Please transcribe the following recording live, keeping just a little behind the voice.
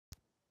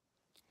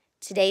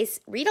Today's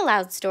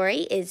read-aloud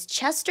story is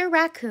Chester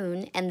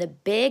Raccoon and the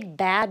Big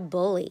Bad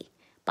Bully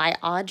by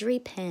Audrey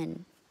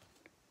Penn.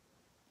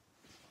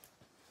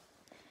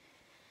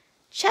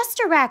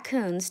 Chester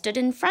Raccoon stood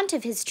in front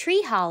of his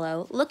tree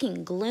hollow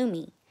looking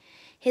gloomy.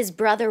 His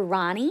brother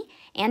Ronnie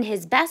and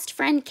his best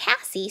friend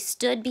Cassie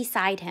stood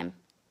beside him.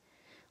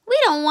 "We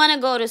don't want to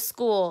go to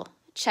school,"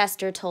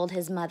 Chester told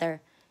his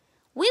mother.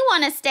 "We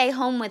want to stay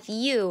home with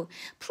you.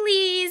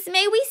 Please,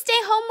 may we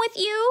stay home with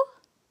you?"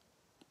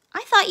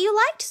 "I thought you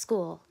liked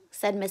school,"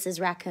 said Mrs.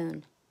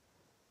 Raccoon.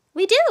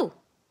 "We do,"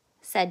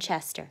 said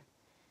Chester.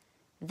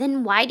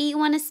 "Then why do you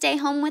want to stay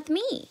home with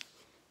me?"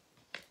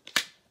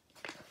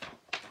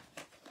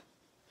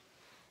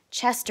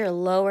 Chester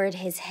lowered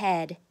his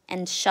head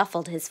and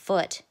shuffled his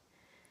foot.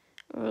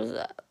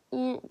 He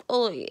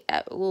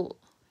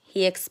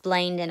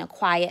explained in a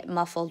quiet,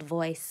 muffled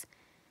voice.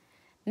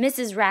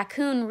 Mrs.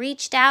 Raccoon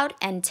reached out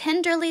and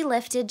tenderly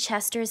lifted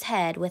Chester's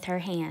head with her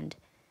hand.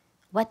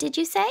 "What did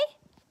you say?"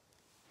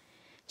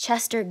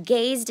 Chester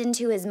gazed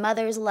into his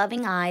mother's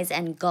loving eyes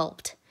and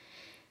gulped.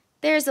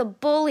 "There's a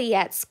bully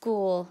at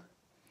school."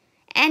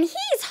 "And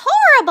he's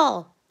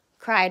horrible!"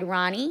 cried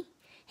Ronnie.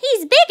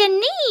 "He's big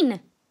and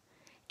mean."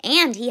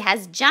 "And he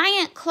has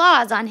giant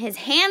claws on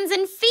his hands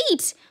and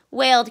feet,"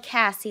 wailed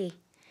Cassie.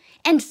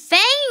 "And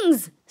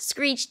fangs!"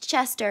 screeched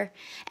Chester.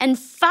 "And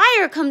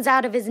fire comes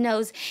out of his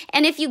nose,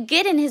 and if you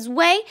get in his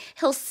way,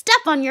 he'll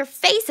step on your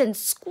face and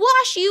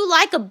squash you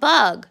like a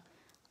bug."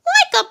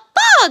 "Like a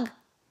bug!"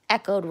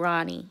 echoed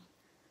Ronnie.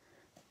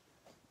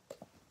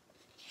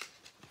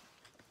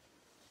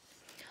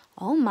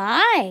 "Oh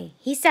my,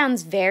 he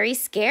sounds very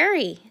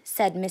scary,"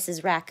 said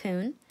Mrs.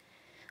 Raccoon.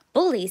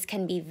 "Bullies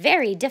can be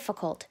very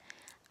difficult.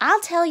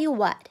 I'll tell you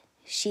what,"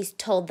 she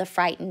told the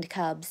frightened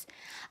cubs.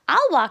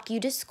 "I'll walk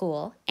you to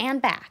school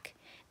and back.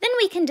 Then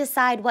we can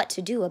decide what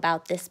to do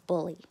about this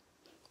bully."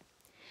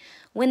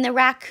 When the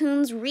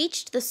raccoons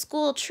reached the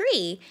school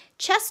tree,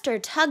 Chester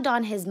tugged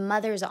on his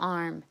mother's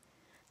arm.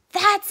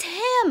 "That's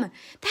him!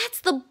 That's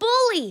the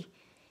bully!"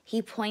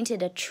 He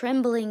pointed a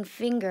trembling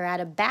finger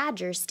at a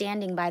badger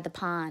standing by the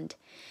pond.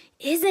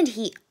 "Isn't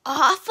he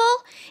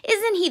awful?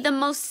 Isn't he the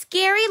most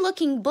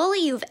scary-looking bully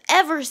you've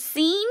ever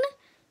seen?"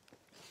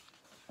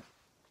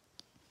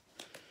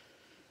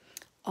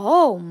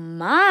 "Oh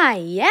my,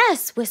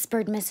 yes,"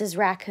 whispered Mrs.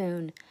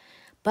 Raccoon.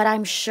 "But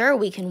I'm sure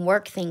we can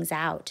work things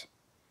out."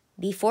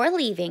 Before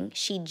leaving,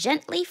 she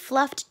gently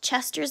fluffed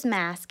Chester's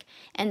mask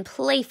and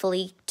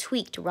playfully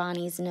tweaked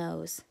Ronnie's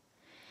nose.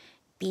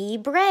 "Be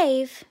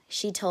brave,"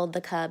 she told the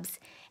cubs,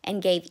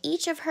 and gave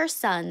each of her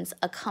sons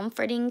a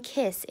comforting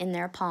kiss in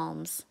their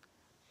palms.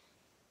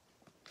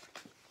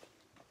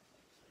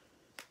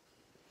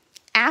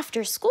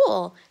 After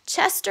school,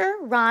 Chester,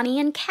 Ronnie,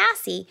 and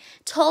Cassie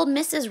told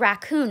Mrs.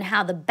 Raccoon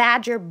how the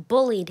badger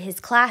bullied his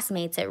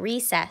classmates at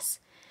recess.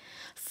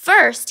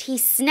 First, he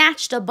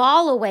snatched a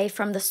ball away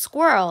from the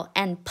squirrel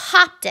and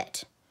popped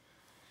it.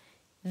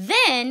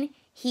 Then,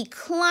 he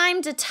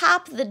climbed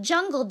atop the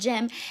jungle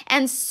gym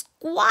and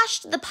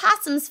squashed the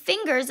possum's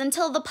fingers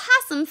until the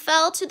possum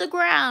fell to the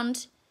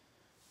ground.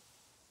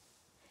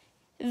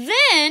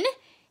 Then,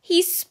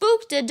 he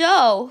spooked a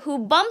doe who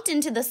bumped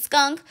into the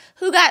skunk,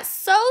 who got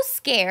so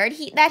scared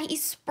that he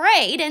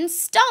sprayed and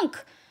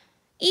stunk.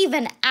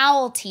 Even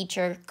Owl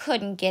Teacher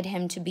couldn't get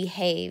him to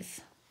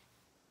behave.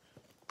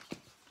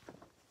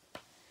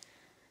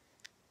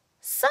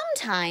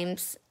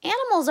 "Sometimes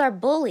animals are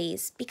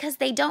bullies because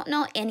they don't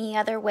know any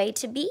other way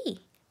to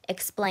be,"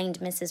 explained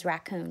Mrs.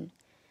 Raccoon.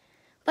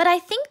 "But I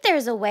think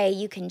there's a way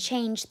you can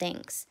change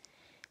things.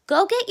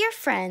 Go get your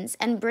friends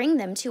and bring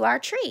them to our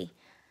tree.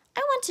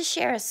 I want to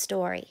share a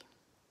story."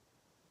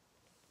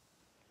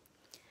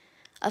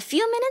 A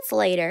few minutes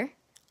later,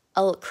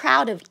 a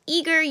crowd of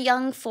eager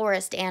young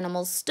forest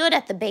animals stood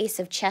at the base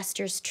of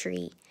Chester's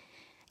tree,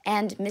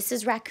 and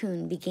Mrs.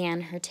 Raccoon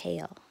began her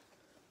tale.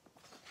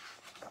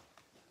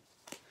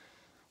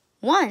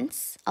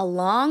 Once, a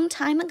long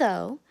time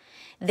ago,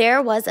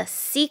 there was a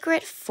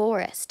secret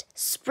forest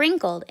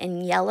sprinkled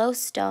in yellow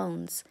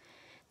stones.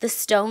 The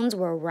stones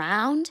were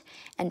round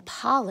and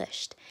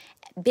polished,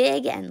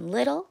 big and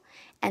little,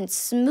 and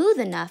smooth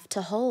enough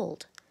to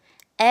hold.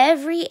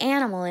 Every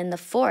animal in the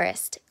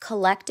forest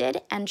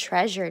collected and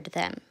treasured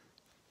them.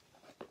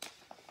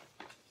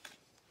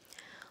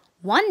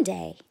 One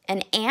day,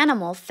 an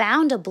animal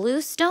found a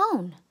blue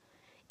stone.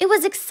 It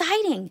was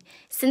exciting,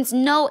 since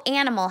no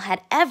animal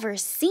had ever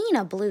seen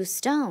a blue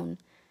stone.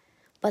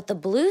 But the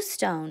blue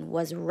stone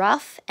was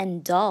rough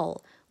and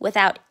dull,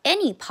 without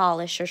any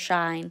polish or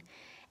shine,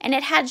 and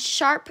it had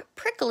sharp,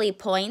 prickly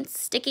points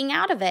sticking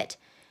out of it,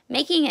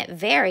 making it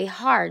very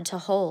hard to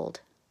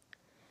hold.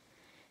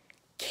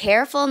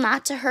 Careful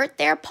not to hurt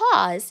their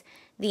paws,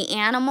 the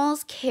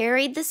animals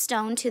carried the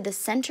stone to the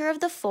center of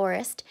the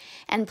forest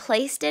and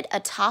placed it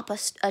atop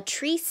a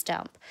tree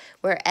stump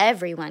where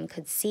everyone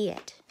could see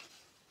it.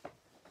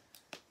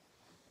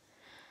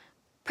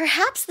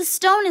 "Perhaps the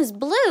stone is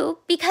blue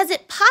because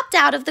it popped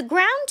out of the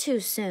ground too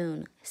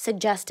soon,"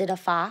 suggested a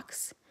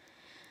fox.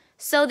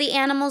 So the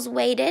animals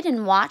waited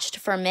and watched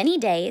for many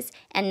days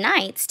and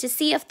nights to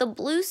see if the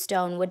blue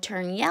stone would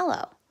turn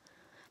yellow.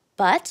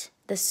 But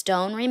the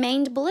stone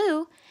remained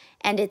blue,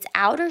 and its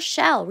outer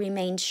shell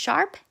remained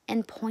sharp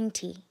and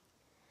pointy.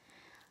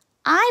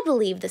 "I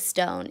believe the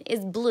stone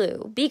is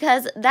blue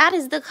because that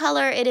is the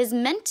color it is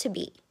meant to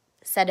be,"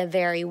 said a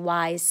very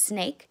wise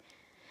snake.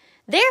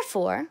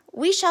 "Therefore,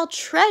 we shall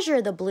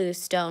treasure the blue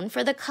stone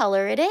for the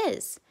color it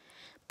is.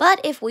 But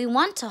if we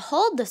want to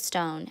hold the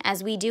stone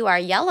as we do our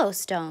yellow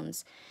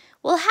stones,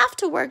 we'll have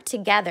to work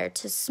together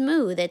to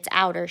smooth its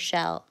outer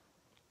shell."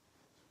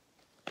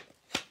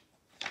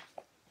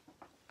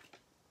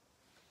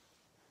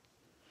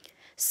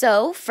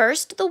 So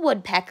first the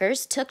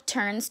woodpeckers took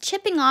turns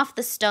chipping off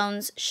the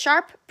stone's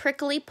sharp,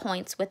 prickly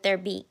points with their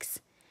beaks.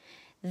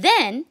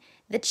 Then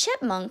the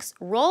chipmunks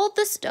rolled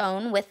the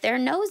stone with their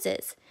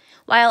noses,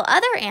 while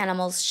other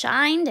animals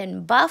shined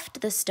and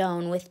buffed the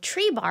stone with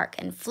tree bark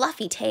and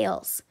fluffy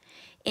tails.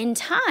 In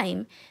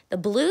time, the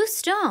blue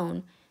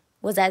stone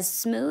was as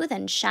smooth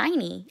and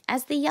shiny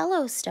as the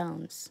yellow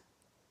stones.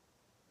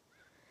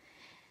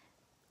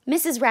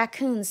 Mrs.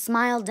 Raccoon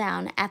smiled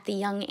down at the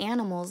young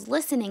animals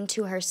listening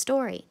to her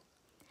story.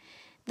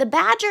 "The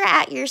badger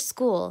at your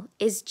school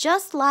is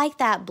just like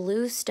that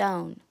blue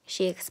stone,"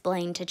 she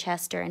explained to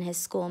Chester and his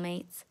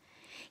schoolmates.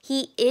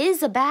 "He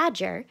is a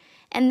badger,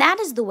 and that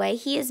is the way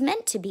he is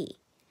meant to be.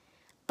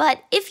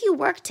 But if you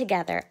work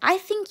together, I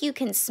think you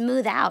can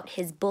smooth out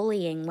his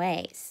bullying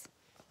ways."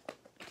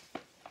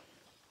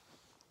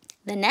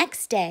 The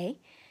next day,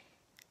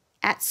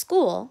 at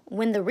school,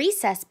 when the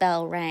recess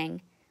bell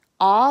rang,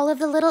 all of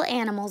the little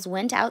animals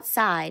went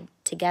outside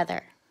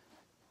together.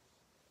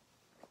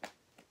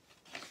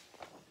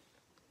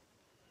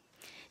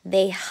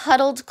 They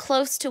huddled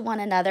close to one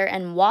another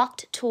and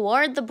walked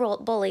toward the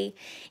bully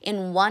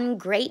in one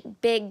great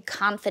big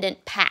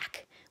confident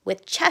pack,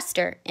 with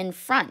Chester in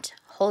front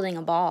holding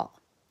a ball.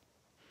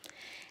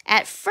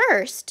 At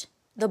first,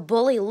 the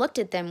bully looked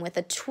at them with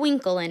a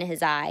twinkle in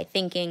his eye,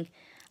 thinking,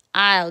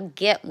 "I'll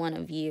get one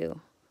of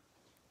you."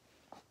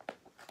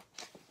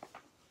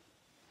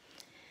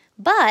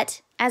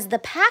 But as the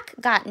pack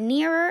got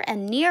nearer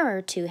and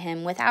nearer to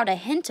him without a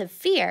hint of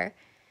fear,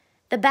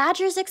 the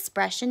badger's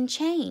expression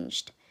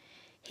changed.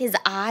 His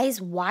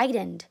eyes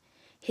widened,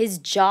 his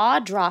jaw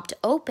dropped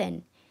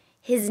open,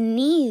 his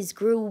knees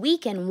grew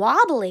weak and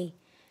wobbly.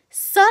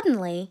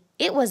 Suddenly,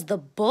 it was the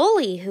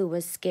bully who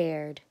was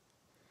scared.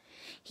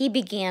 He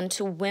began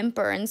to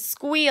whimper and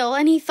squeal,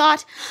 and he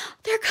thought,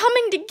 "They're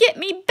coming to get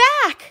me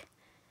back!"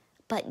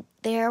 But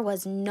there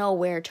was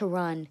nowhere to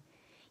run.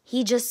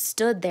 He just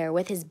stood there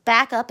with his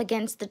back up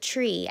against the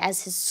tree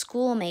as his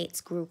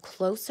schoolmates grew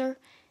closer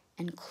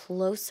and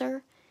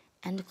closer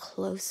and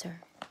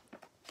closer.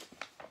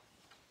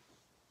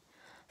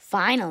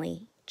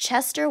 Finally,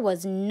 Chester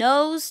was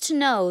nose to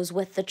nose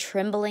with the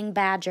trembling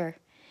badger.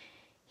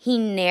 He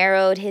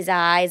narrowed his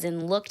eyes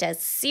and looked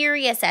as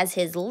serious as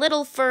his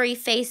little furry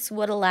face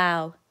would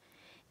allow.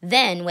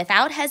 Then,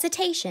 without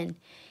hesitation,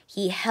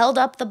 he held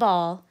up the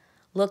ball,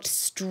 looked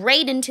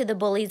straight into the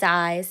bully's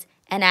eyes,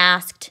 and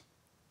asked,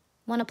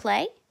 "Want to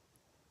play?"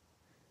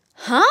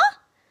 "Huh?"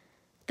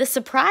 The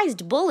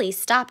surprised bully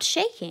stopped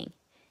shaking.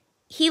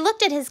 He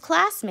looked at his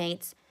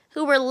classmates,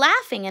 who were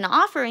laughing and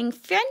offering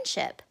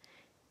friendship.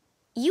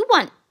 "You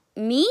want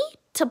me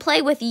to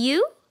play with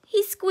you?"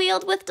 he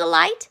squealed with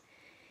delight.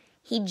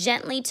 He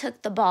gently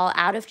took the ball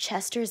out of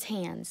Chester's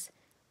hands.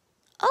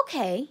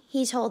 "Okay,"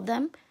 he told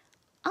them,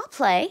 "I'll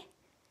play."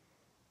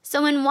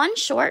 So in one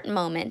short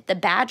moment, the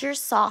badger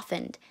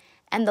softened,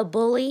 and the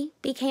bully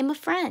became a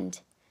friend.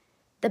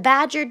 The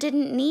badger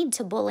didn't need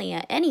to bully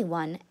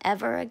anyone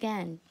ever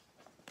again.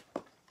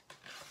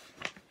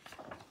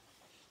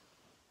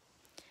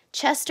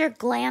 Chester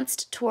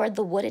glanced toward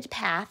the wooded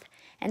path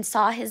and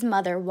saw his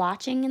mother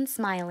watching and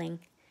smiling.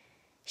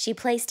 She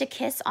placed a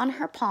kiss on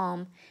her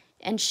palm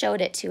and showed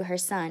it to her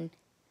son.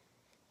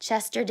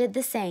 Chester did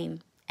the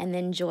same and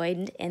then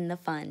joined in the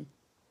fun.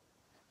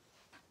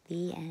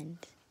 The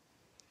end.